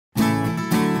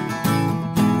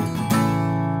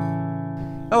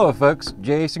Hello folks,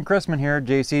 Jason Chrisman here,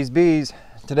 JC's Bees.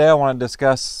 Today I want to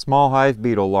discuss small hive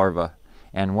beetle larvae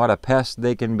and what a pest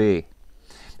they can be.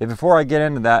 But before I get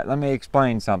into that, let me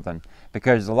explain something,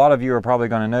 because a lot of you are probably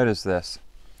going to notice this.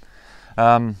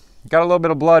 Got a little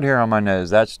bit of blood here on my nose.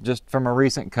 That's just from a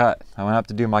recent cut. I went up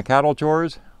to do my cattle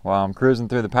chores while I'm cruising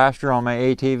through the pasture on my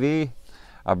ATV.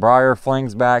 A briar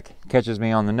flings back, catches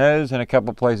me on the nose and a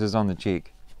couple places on the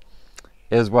cheek.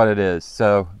 Is what it is.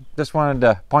 So just wanted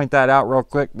to point that out real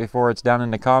quick before it's down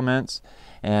in the comments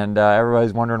and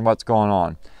everybody's wondering what's going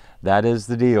on. That is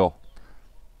the deal.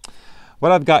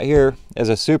 What I've got here is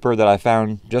a super that I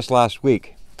found just last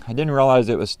week. I didn't realize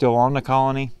it was still on the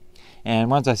colony, and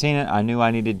once I seen it, I knew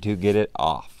I needed to get it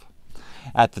off.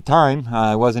 At the time,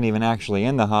 I wasn't even actually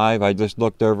in the hive. I just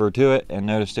looked over to it and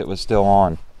noticed it was still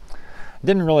on.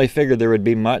 Didn't really figure there would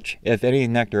be much, if any,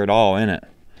 nectar at all in it.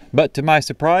 But to my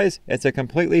surprise, it's a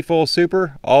completely full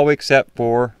super, all except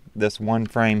for this one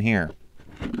frame here.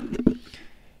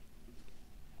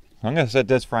 I'm going to set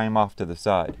this frame off to the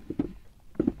side.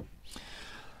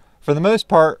 For the most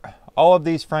part, all of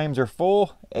these frames are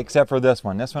full, except for this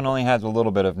one. This one only has a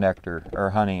little bit of nectar or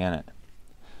honey in it.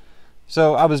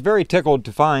 So I was very tickled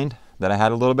to find that I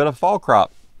had a little bit of fall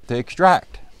crop to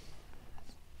extract.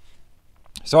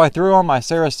 So I threw on my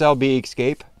Ceracell Bee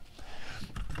Escape,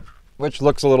 which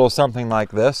looks a little something like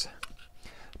this.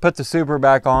 Put the super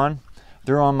back on,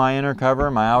 threw on my inner cover,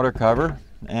 my outer cover,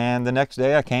 and the next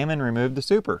day I came and removed the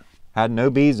super. Had no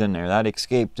bees in there. That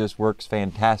Escape just works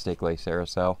fantastically,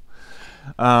 Ceracell.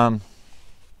 Brought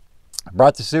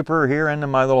the super here into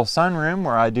my little sunroom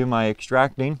where I do my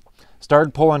extracting.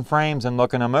 Started pulling frames and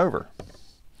looking them over.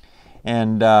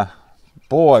 And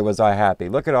boy, was I happy.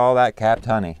 Look at all that capped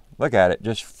honey. Look at it,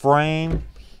 just frame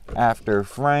after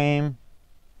frame.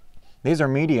 These are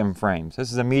medium frames.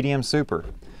 This is a medium super.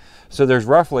 So there's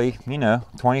roughly,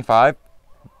 25,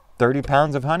 30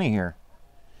 pounds of honey here.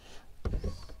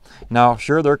 Now,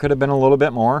 sure, there could have been a little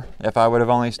bit more if I would have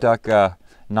only stuck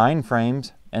 9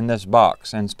 frames in this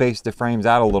box and spaced the frames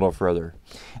out a little further.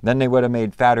 Then they would have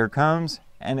made fatter combs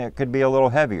and it could be a little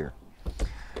heavier.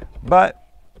 But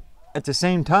at the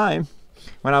same time,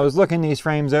 when I was looking these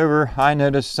frames over, I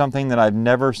noticed something that I've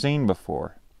never seen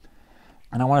before.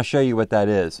 And I want to show you what that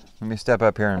is. Let me step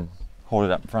up here and hold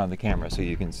it up in front of the camera so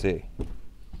you can see.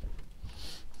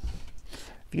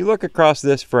 If you look across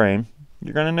this frame,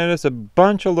 you're going to notice a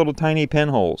bunch of little tiny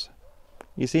pinholes.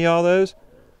 You see all those?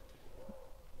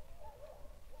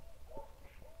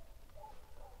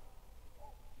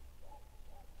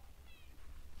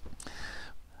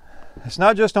 It's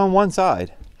not just on one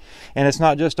side, and it's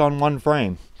not just on one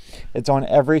frame. It's on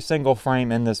every single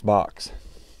frame in this box.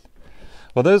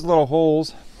 Well, those little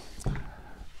holes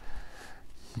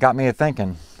got me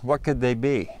thinking, what could they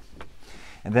be?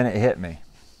 And then it hit me.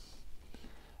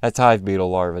 That's hive beetle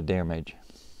larva damage.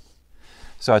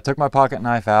 So I took my pocket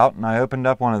knife out and I opened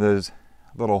up one of those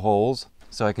little holes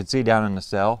so I could see down in the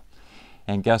cell.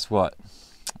 And guess what?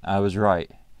 I was right.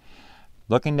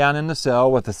 Looking down in the cell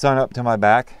with the sun up to my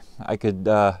back, I could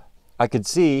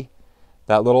see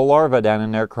that little larva down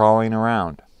in there crawling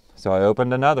around. So I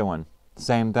opened another one,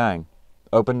 same thing.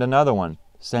 Opened another one,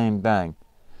 same thing.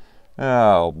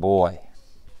 Oh boy.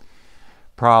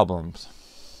 Problems.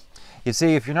 You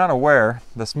see, if you're not aware,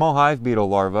 the small hive beetle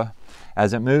larva,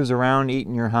 as it moves around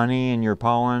eating your honey and your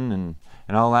pollen and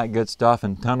all that good stuff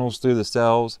and tunnels through the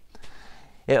cells,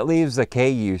 it leaves a K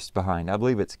yeast behind. I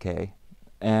believe it's K.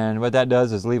 And what that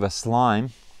does is leave a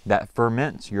slime that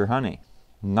ferments your honey.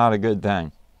 Not a good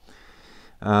thing.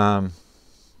 So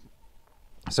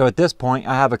at this point,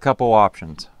 I have a couple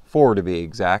options. 4 to be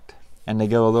exact, and they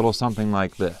go a little something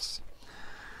like this.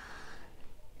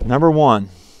 Number 1,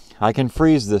 I can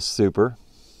freeze this super,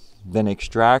 then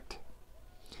extract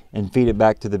and feed it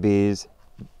back to the bees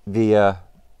via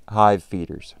hive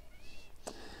feeders.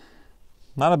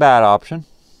 Not a bad option.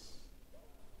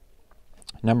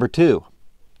 Number 2,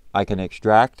 I can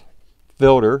extract,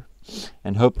 filter,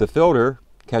 and hope the filter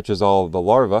catches all of the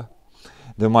larvae.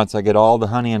 Then once I get all the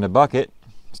honey in a bucket,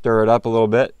 stir it up a little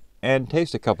bit, and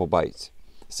taste a couple bites.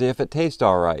 See if it tastes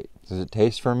all right. Does it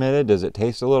taste fermented? Does it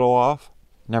taste a little off?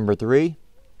 Number 3,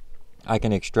 I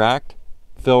can extract,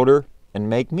 filter, and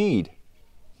make mead.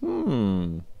 It's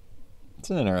an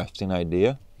interesting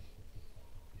idea.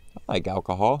 I like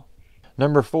alcohol.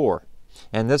 Number 4,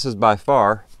 and this is by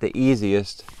far the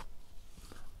easiest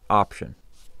option,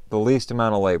 the least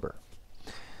amount of labor.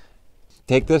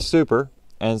 Take this super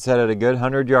and set it a good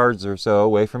 100 yards or so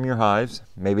away from your hives.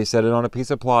 Maybe set it on a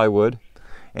piece of plywood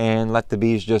and let the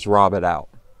bees just rob it out.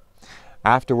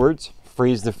 Afterwards,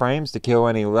 freeze the frames to kill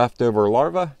any leftover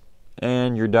larvae,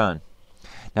 and you're done.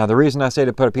 Now the reason I say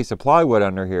to put a piece of plywood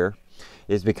under here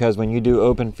is because when you do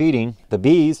open feeding, the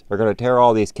bees are going to tear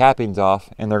all these cappings off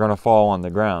and they're going to fall on the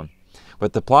ground.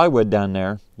 With the plywood down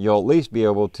there, you'll at least be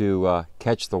able to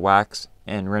catch the wax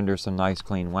and render some nice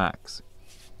clean wax.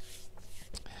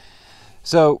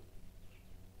 So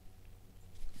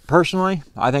personally,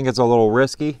 I think it's a little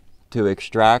risky to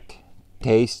extract,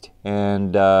 taste,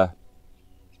 and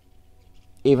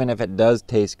even if it does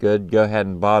taste good, go ahead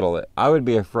and bottle it. I would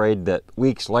be afraid that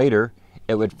weeks later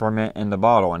it would ferment in the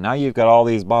bottle, and now you've got all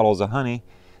these bottles of honey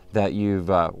that you've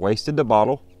wasted the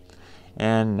bottle,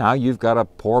 and now you've got to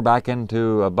pour back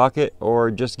into a bucket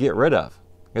or just get rid of.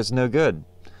 It's no good.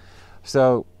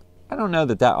 So I don't know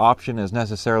that that option is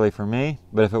necessarily for me,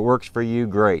 but if it works for you,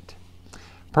 great.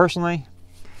 Personally,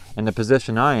 in the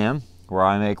position I am, where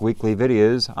I make weekly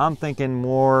videos, I'm thinking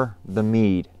more the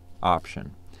mead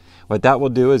option. What that will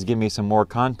do is give me some more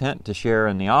content to share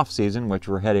in the off season, which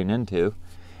we're heading into,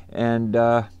 and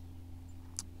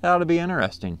that'll be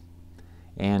interesting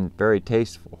and very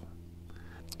tasteful.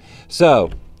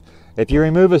 So if you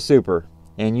remove a super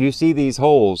and you see these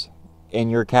holes in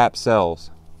your cap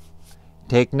cells,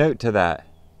 take note to that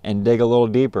and dig a little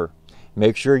deeper.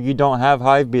 Make sure you don't have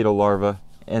hive beetle larvae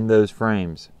in those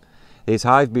frames. These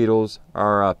hive beetles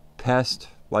are a pest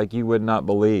like you would not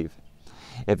believe.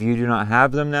 If you do not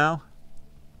have them now,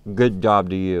 good job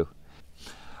to you.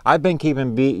 I've been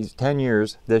keeping bees 10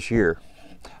 years this year.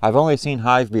 I've only seen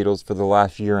hive beetles for the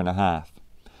last year and a half.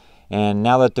 And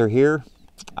now that they're here,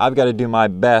 I've got to do my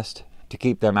best to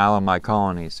keep them out of my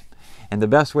colonies. And the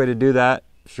best way to do that,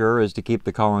 sure, is to keep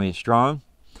the colonies strong,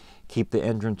 keep the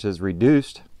entrances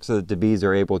reduced so that the bees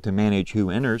are able to manage who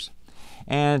enters,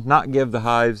 and not give the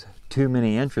hives too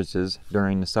many entrances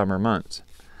during the summer months.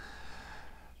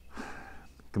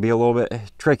 It can be a little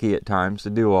bit tricky at times to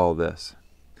do all this.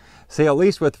 See, at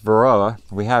least with Varroa,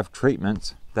 we have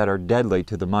treatments that are deadly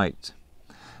to the mites.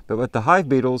 But with the hive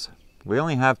beetles, we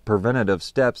only have preventative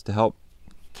steps to help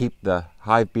keep the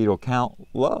hive beetle count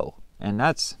low. And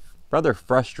that's rather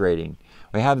frustrating.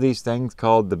 We have these things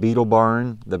called the beetle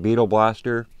barn, the beetle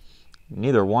blaster.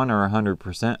 Neither one are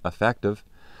 100% effective.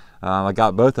 I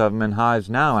got both of them in hives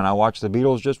now, and I watch the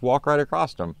beetles just walk right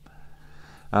across them.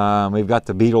 We've got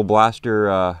the beetle blaster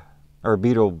or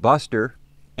beetle buster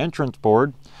entrance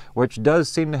board, which does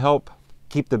seem to help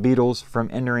keep the beetles from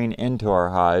entering into our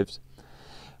hives,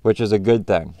 which is a good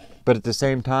thing. But at the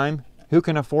same time, who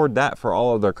can afford that for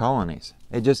all of their colonies?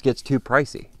 It just gets too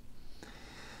pricey.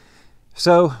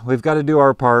 So we've got to do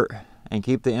our part and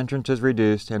keep the entrances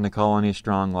reduced and the colonies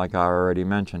strong, like I already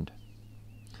mentioned.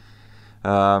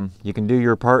 You can do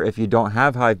your part if you don't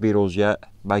have hive beetles yet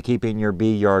by keeping your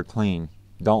bee yard clean.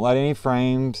 Don't let any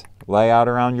frames lay out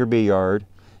around your bee yard.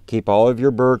 Keep all of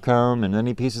your burr comb and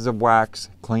any pieces of wax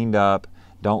cleaned up.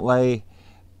 Don't lay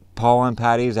pollen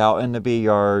patties out in the bee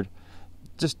yard.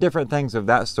 Just different things of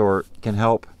that sort can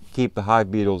help keep the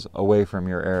hive beetles away from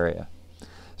your area.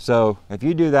 So if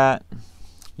you do that,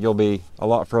 you'll be a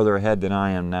lot further ahead than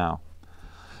I am now.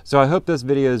 So I hope this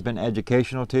video has been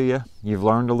educational to you. You've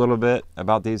learned a little bit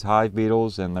about these hive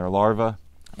beetles and their larvae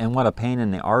and what a pain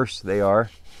in the arse they are.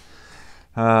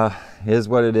 Is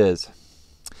what it is.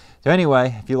 So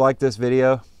anyway, if you like this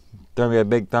video, throw me a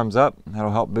big thumbs up.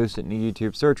 That'll help boost it in the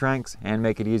YouTube search ranks and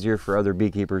make it easier for other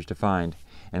beekeepers to find.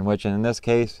 In which, in this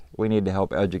case, we need to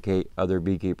help educate other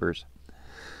beekeepers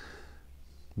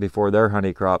before their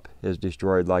honey crop is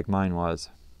destroyed like mine was.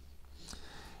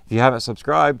 If you haven't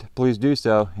subscribed, please do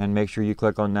so, and make sure you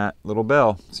click on that little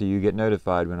bell so you get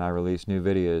notified when I release new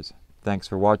videos. Thanks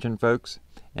for watching, folks,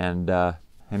 and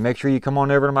make sure you come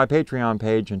on over to my Patreon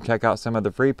page and check out some of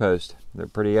the free posts. They're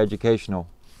pretty educational.